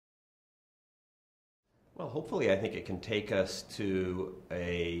Well, hopefully I think it can take us to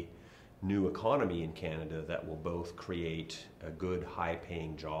a new economy in Canada that will both create good,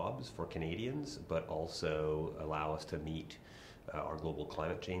 high-paying jobs for Canadians, but also allow us to meet our global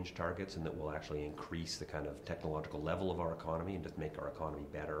climate change targets, and that will actually increase the kind of technological level of our economy and just make our economy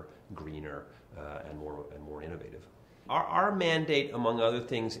better, greener, and more innovative. Our mandate, among other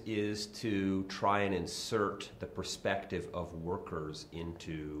things, is to try and insert the perspective of workers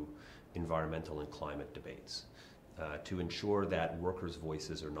into environmental and climate debates, to ensure that workers'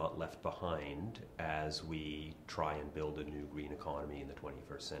 voices are not left behind as we try and build a new green economy in the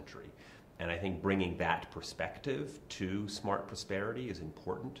 21st century. And I think bringing that perspective to smart prosperity is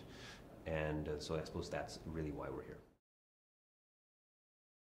important, and so I suppose that's really why we're here.